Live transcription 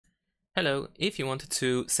Hello, if you wanted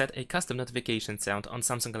to set a custom notification sound on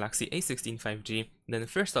Samsung Galaxy A16 5G, then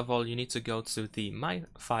first of all you need to go to the My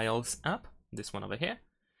Files app, this one over here.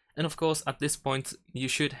 And of course at this point you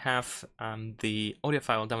should have the audio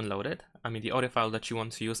file downloaded, the audio file that you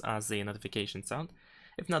want to use as a notification sound.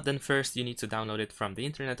 If not, then first you need to download it from the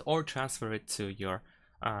internet or transfer it to your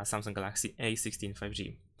Samsung Galaxy A16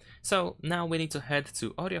 5G. So now we need to head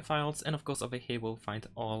to audio files, and of course over here we'll find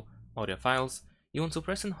all audio files. You want to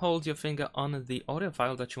press and hold your finger on the audio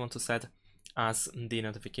file that you want to set as the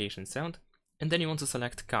notification sound, and then you want to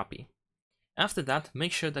select copy. After that,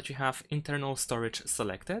 make sure that you have internal storage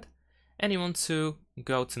selected, and you want to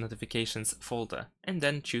go to notifications folder and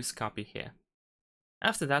then choose copy here.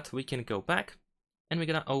 After that, we can go back and we're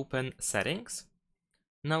gonna open settings.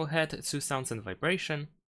 Now head to sounds and vibration,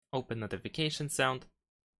 open notification sound,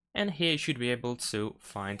 and here you should be able to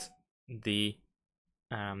find the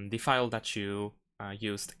file that you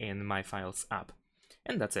used in My Files app.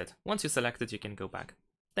 And that's it. Once you select it, you can go back.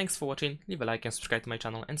 Thanks for watching, leave a like and subscribe to my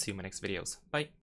channel, and see you in my next videos. Bye!